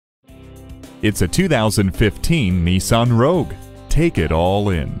It's a 2015 Nissan Rogue. Take it all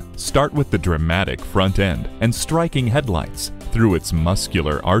in. Start with the dramatic front end and striking headlights through its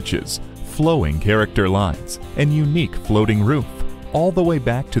muscular arches, flowing character lines, and unique floating roof, all the way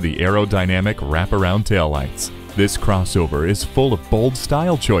back to the aerodynamic wraparound taillights. This crossover is full of bold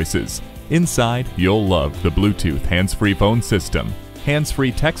style choices. Inside, you'll love the Bluetooth hands-free phone system,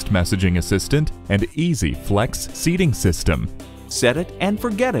 hands-free text messaging assistant, and easy flex seating system. Set it and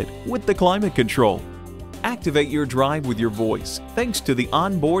forget it with the climate control. Activate your drive with your voice thanks to the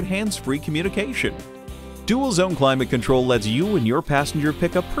onboard hands-free communication. Dual zone climate control lets you and your passenger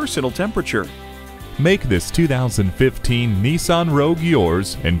pick a personal temperature. Make this 2015 Nissan Rogue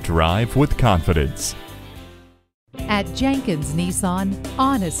yours and drive with confidence. At Jenkins Nissan,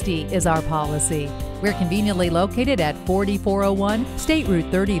 honesty is our policy. We're conveniently located at 4401 State Route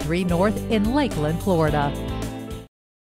 33 North in Lakeland, Florida.